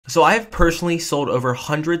So I've personally sold over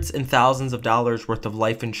hundreds and thousands of dollars worth of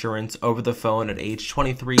life insurance over the phone at age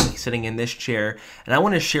 23, sitting in this chair, and I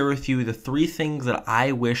want to share with you the 3 things that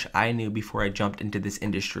I wish I knew before I jumped into this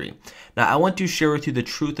industry. Now, I want to share with you the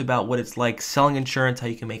truth about what it's like selling insurance, how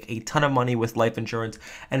you can make a ton of money with life insurance,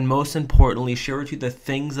 and most importantly, share with you the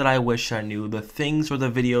things that I wish I knew, the things or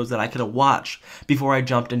the videos that I could have watched before I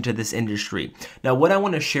jumped into this industry. Now, what I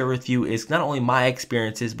want to share with you is not only my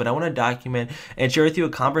experiences, but I want to document and share with you a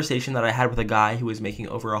conversation that I had with a guy who was making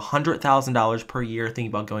over $100,000 per year, thinking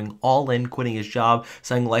about going all in, quitting his job,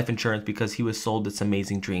 selling life insurance because he was sold this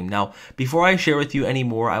amazing dream. Now, before I share with you any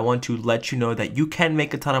more, I want to let you know that you can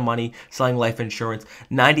make a ton of money selling life insurance.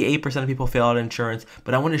 98% of people fail at insurance,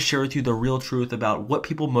 but I want to share with you the real truth about what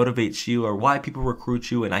people motivates you or why people recruit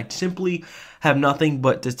you, and I simply have nothing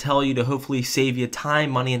but to tell you to hopefully save you time,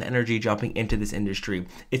 money, and energy jumping into this industry.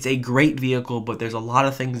 It's a great vehicle, but there's a lot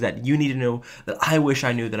of things that you need to know that I wish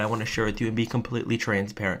I knew that I want to share with you and be completely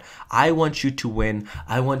transparent. I want you to win.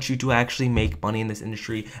 I want you to actually make money in this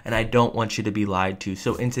industry, and I don't want you to be lied to.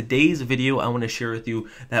 So in today's video, I want to share with you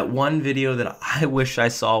that one video that I wish I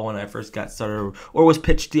saw when I first got started or was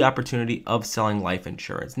pitched the opportunity of selling life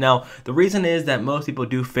insurance. Now, the reason is that most people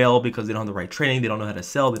do fail because they don't have the right training, they don't know how to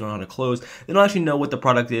sell, they don't know how to close, they don't actually know what the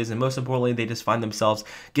product is, and most importantly, they just find themselves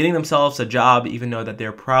getting themselves a job even though that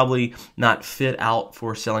they're probably not fit out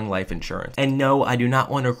for selling life insurance. And no, I do not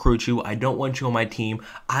want to recruit you. I don't want you on my team.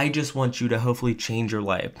 I just want you to hopefully change your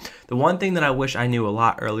life. The one thing that I wish I knew a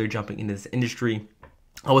lot earlier jumping into this industry,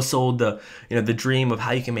 I was sold the dream of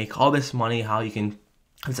how you can make all this money, how you can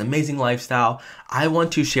this amazing lifestyle. I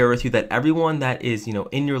want to share with you that everyone that is,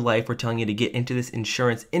 in your life or telling you to get into this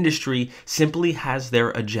insurance industry simply has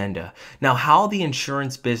their agenda. Now, how the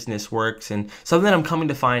insurance business works and something that I'm coming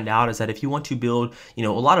to find out is that if you want to build, a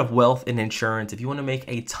lot of wealth in insurance, if you want to make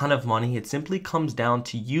a ton of money, it simply comes down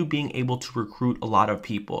to you being able to recruit a lot of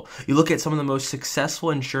people. You look at some of the most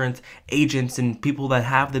successful insurance agents and people that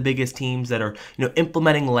have the biggest teams that are,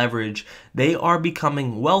 implementing leverage, they are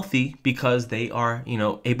becoming wealthy because they are,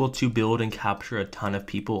 able to build and capture a ton of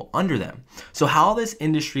people under them. So how this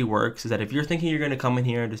industry works is that if you're thinking you're going to come in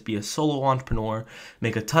here and just be a solo entrepreneur,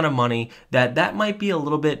 make a ton of money, that might be a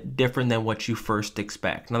little bit different than what you first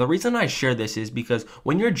expect. Now, the reason I share this is because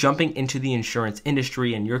when you're jumping into the insurance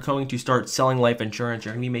industry and you're going to start selling life insurance,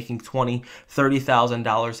 you're going to be making $20,000,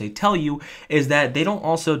 $30,000. They tell you is that they don't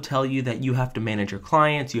also tell you that you have to manage your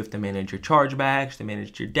clients, you have to manage your chargebacks, to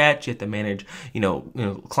manage your debt, you have to manage,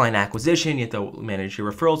 client acquisition, you have to manage your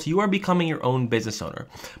referrals. You are becoming your own business owner.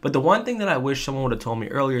 But the one thing that I wish someone would have told me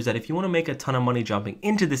earlier is that if you want to make a ton of money jumping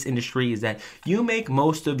into this industry is that you make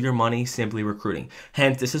most of your money simply recruiting.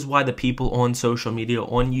 Hence, this is why the people on social media,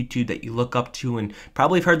 on YouTube that you look up to and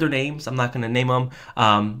probably have heard their names, I'm not going to name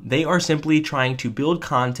them, they are simply trying to build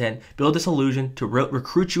content, build this illusion to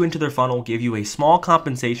recruit you into their funnel, give you a small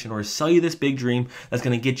compensation or sell you this big dream that's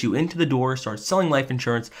going to get you into the door, start selling life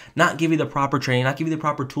insurance, not give you the proper training, not give you the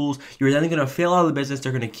proper tools. You're then going to fail out of the business.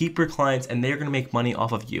 They're going to keep your clients and they're going to make money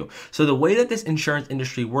off of you. So the way that this insurance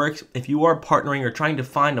industry works, if you are partnering or trying to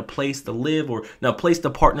find a place to live or a place to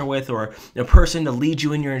partner with or a person to lead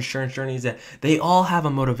you in your insurance journey, is that they all have a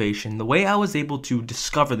motivation. The way I was able to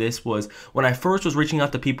discover this was when I first was reaching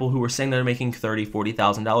out to people who were saying they're making $30,000,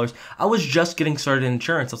 $40,000. I was just getting started in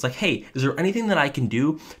insurance. I was like, hey, is there anything that I can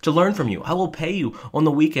do to learn from you? I will pay you on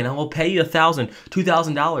the weekend. I will pay you $1,000,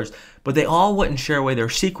 $2,000. But they all wouldn't share away their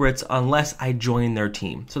secrets unless I joined their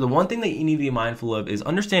team. So the one thing that you need to be mindful of is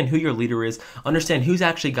understand who your leader is, understand who's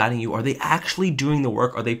actually guiding you. Are they actually doing the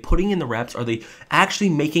work? Are they putting in the reps? Are they actually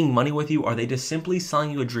making money with you? Are they just simply selling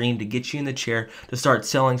you a dream to get you in the chair to start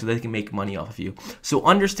selling so they can make money off of you? So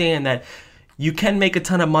understand that you can make a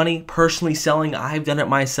ton of money personally selling. I've done it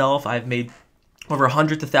myself. I've made over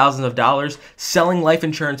hundreds of thousands of dollars selling life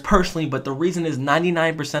insurance personally, but the reason is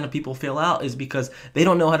 99% of people fail out is because they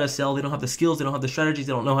don't know how to sell, they don't have the skills, they don't have the strategies,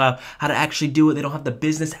 they don't know how to actually do it, they don't have the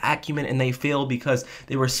business acumen, and they fail because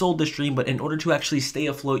they were sold this dream. But in order to actually stay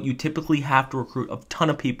afloat, you typically have to recruit a ton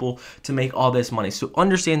of people to make all this money. So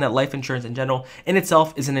understand that life insurance in general in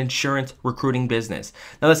itself is an insurance recruiting business.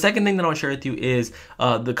 Now, the second thing that I want to share with you is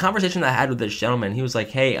the conversation that I had with this gentleman. He was like,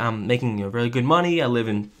 hey, I'm making really good money, I live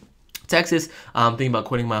in Texas, I'm thinking about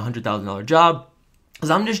quitting my $100,000 job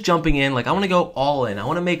because I'm just jumping in, like I want to go all in, I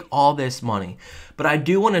want to make all this money. But I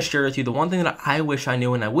do want to share with you the one thing that I wish I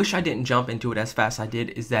knew, and I wish I didn't jump into it as fast as I did,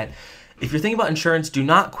 is that if you're thinking about insurance, do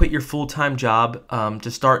not quit your full-time job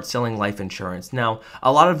to start selling life insurance. Now,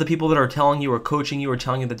 a lot of the people that are telling you or coaching you or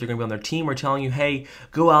telling you that they're going to be on their team are telling you, hey,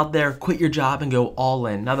 go out there, quit your job and go all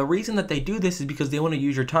in. Now, the reason that they do this is because they want to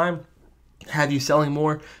use your time, have you selling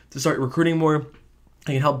more, to start recruiting more,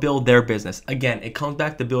 and can help build their business. Again, it comes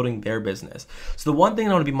back to building their business. So the one thing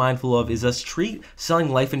I want to be mindful of is us treat selling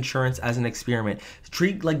life insurance as an experiment.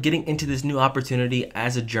 Treat like getting into this new opportunity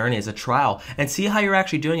as a journey, as a trial, and see how you're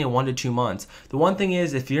actually doing in 1 to 2 months. The one thing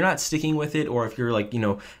is, if you're not sticking with it, or if you're like,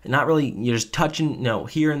 not really, you're just touching,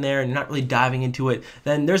 here and there and not really diving into it,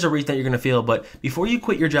 then there's a reason that you're going to fail. But before you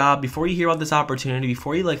quit your job, before you hear about this opportunity,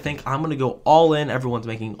 before you think, I'm going to go all in, everyone's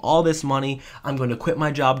making all this money, I'm going to quit my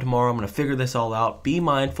job tomorrow, I'm going to figure this all out. Be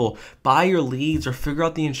mindful, buy your leads or figure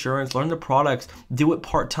out the insurance, learn the products, do it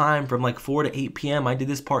part-time from 4 to 8 p.m. I did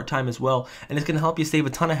this part-time as well, and it's going to help you save a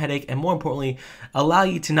ton of headache, and more importantly, allow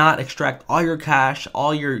you to not extract all your cash,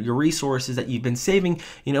 all your resources that you've been saving,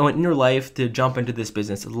 in your life to jump into this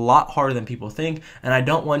business. It's a lot harder than people think, and I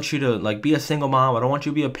don't want you to be a single mom. I don't want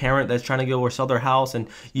you to be a parent that's trying to go or sell their house, and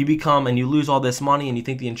you lose all this money, and you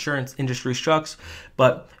think the insurance industry sucks,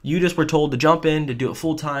 but you just were told to jump in, to do it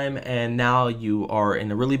full-time, and now you are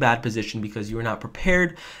in a really bad position because you were not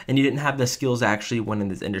prepared and you didn't have the skills to actually win in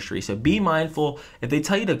this industry. So be mindful. If they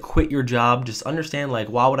tell you to quit your job, just understand,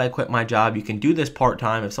 why would I quit my job? You can do this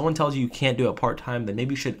part-time. If someone tells you you can't do it part-time, then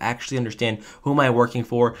maybe you should actually understand, who am I working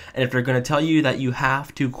for? And if they're going to tell you that you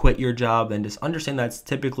have to quit your job, then just understand that's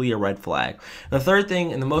typically a red flag. The third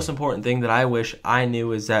thing, and the most important thing that I wish I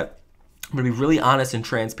knew, is that I'm going to be really honest and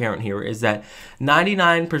transparent here, is that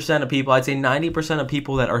 99% of people, I'd say 90% of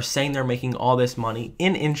people that are saying they're making all this money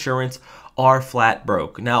in insurance are flat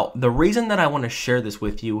broke. Now, the reason that I want to share this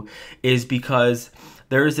with you is because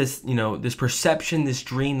there is this, this perception, this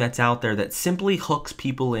dream that's out there that simply hooks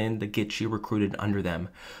people in to get you recruited under them.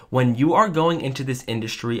 When you are going into this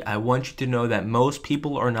industry, I want you to know that most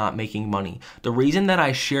people are not making money. The reason that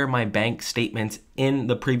I share my bank statements in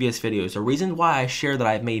the previous videos, the reason why I share that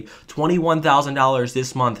I've made $21,000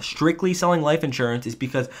 this month strictly selling life insurance, is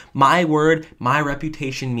because my word, my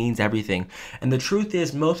reputation means everything. And the truth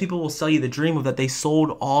is, most people will sell you the dream of that they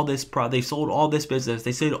sold all this they sold all this business,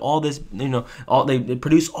 they sold all this, they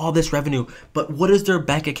produce all this revenue, but what does their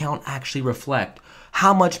bank account actually reflect?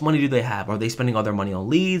 How much money do they have? Are they spending all their money on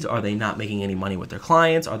leads? Are they not making any money with their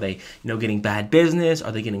clients? Are they, getting bad business?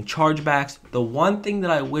 Are they getting chargebacks? The one thing that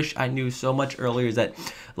I wish I knew so much earlier is that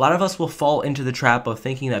a lot of us will fall into the trap of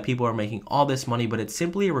thinking that people are making all this money, but it's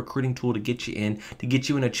simply a recruiting tool to get you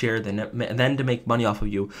in a chair, then to make money off of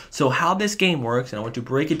you. So how this game works, and I want to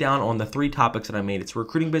break it down on the 3 topics that I made. It's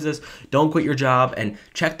recruiting business, don't quit your job, and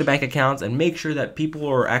check the bank accounts and make sure that people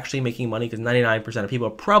are actually making money, because 99% of people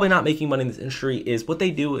are probably not making money in this industry. Is what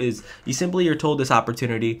they do is you simply are told this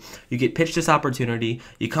opportunity, you get pitched this opportunity,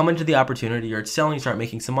 you come into the opportunity, you're selling, you start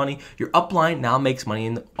making some money, your upline now makes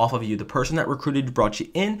money off of you. The person that recruited, brought you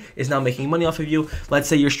in, is now making money off of you. Let's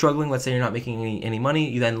say you're struggling, let's say you're not making any money,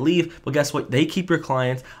 you then leave. Well, guess what? They keep your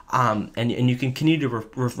clients, and you continue to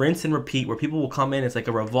rinse and repeat, where people will come in. It's like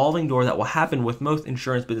a revolving door that will happen with most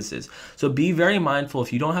insurance businesses. So be very mindful,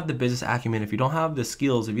 if you don't have the business acumen, if you don't have the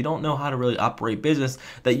skills, if you don't know how to really operate business,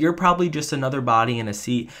 that you're probably just another body in a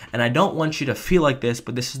seat. And I don't want you to feel like this,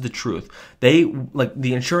 but this is the truth. The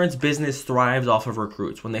insurance business thrives off of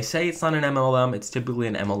recruits. When they say it's not an MLM, it's typically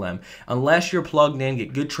an MLM. Unless you're plugged in,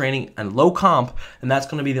 get good training and low comp, and that's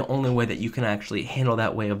going to be the only way that you can actually handle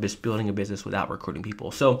that way of just building a business without recruiting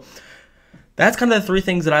people. So that's kind of the 3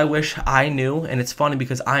 things that I wish I knew. And it's funny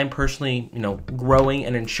because I'm personally, growing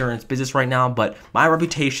an insurance business right now, but my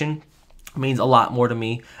reputation means a lot more to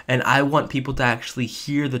me, and I want people to actually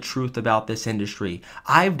hear the truth about this industry.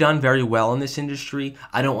 I've done very well in this industry.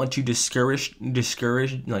 I don't want to discourage,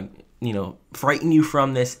 frighten you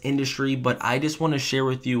from this industry, but I just want to share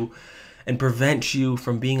with you and prevent you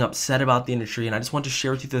from being upset about the industry. And I just want to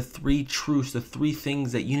share with you the 3 truths, the 3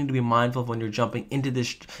 things that you need to be mindful of when you're jumping into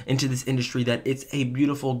this industry, that it's a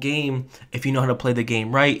beautiful game if you know how to play the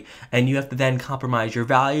game right, and you have to then compromise your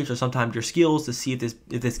values or sometimes your skills to see if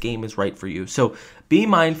this game is right for you. So be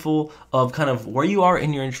mindful of kind of where you are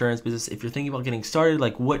in your insurance business. If you're thinking about getting started,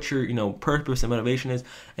 what your purpose and motivation is,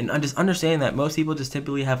 and just understand that most people just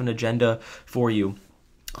typically have an agenda for you.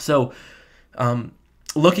 So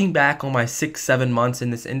looking back on my 6-7 months in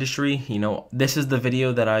this industry, this is the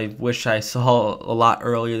video that I wish I saw a lot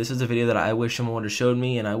earlier. This is the video that I wish someone would have showed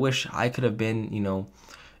me, and I wish I could have been,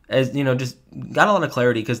 just got a lot of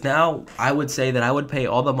clarity, because now I would say that I would pay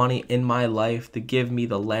all the money in my life to give me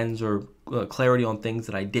the lens or clarity on things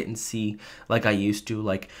that I didn't see like I used to,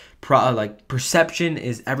 like perception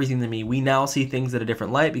is everything to me. We now see things in a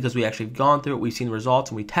different light because we actually have gone through it, we've seen the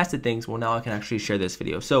results, and we tested things. Well, now I can actually share this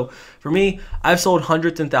video. So for me, I've sold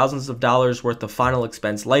hundreds and thousands of dollars worth of final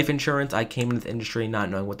expense life insurance. I came into the industry not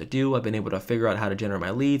knowing what to do. I've been able to figure out how to generate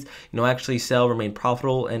my leads, actually sell, remain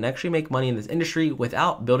profitable, and actually make money in this industry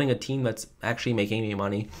without building a team that's actually making me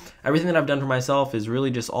money. Everything that I've done for myself is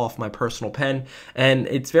really just off my personal pen, and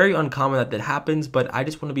it's very uncommon that that happens, but I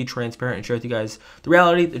just want to be transparent and share with you guys the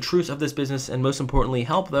reality, the truth of this business, and most importantly,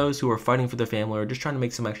 help those who are fighting for their family or just trying to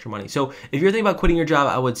make some extra money. So if you're thinking about quitting your job,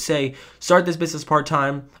 I would say start this business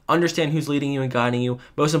part-time, understand who's leading you and guiding you.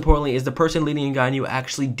 Most importantly, is the person leading and guiding you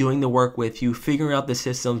actually doing the work with you, figuring out the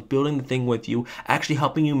systems, building the thing with you, actually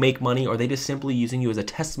helping you make money, or are they just simply using you as a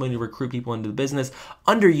testimony to recruit people into the business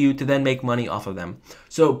under you to then make money off of them?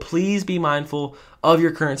 So please be mindful of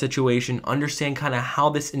your current situation, understand kind of how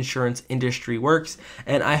this insurance industry works,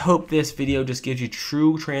 and I hope this video just gives you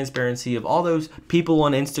true transparency of all those people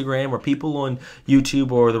on Instagram or people on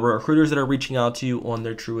YouTube or the recruiters that are reaching out to you on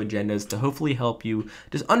their true agendas to hopefully help you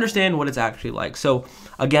just understand what it's actually like. So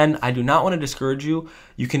again, I do not want to discourage you.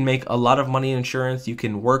 You can make a lot of money in insurance. You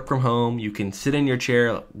can work from home. You can sit in your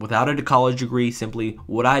chair without a college degree, simply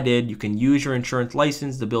what I did. You can use your insurance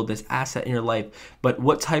license to build this asset in your life, but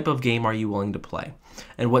what type of game are you willing to play?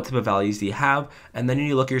 And what type of values do you have? And then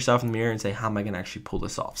you look at yourself in the mirror and say, how am I going to actually pull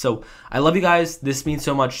this off? So I love you guys. This means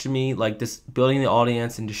so much to me, like this building the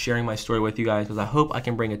audience and just sharing my story with you guys, because I hope I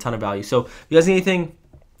can bring a ton of value. So if you guys need anything,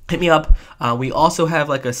 hit me up. We also have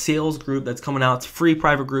like a sales group that's coming out. It's a free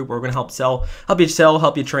private group where we're going to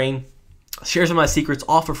help you train, share some of my secrets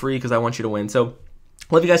all for free because I want you to win. So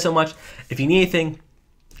love you guys so much. If you need anything,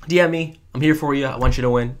 DM me. I'm here for you. I want you to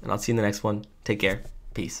win, and I'll see you in the next one. Take care.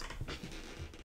 Peace.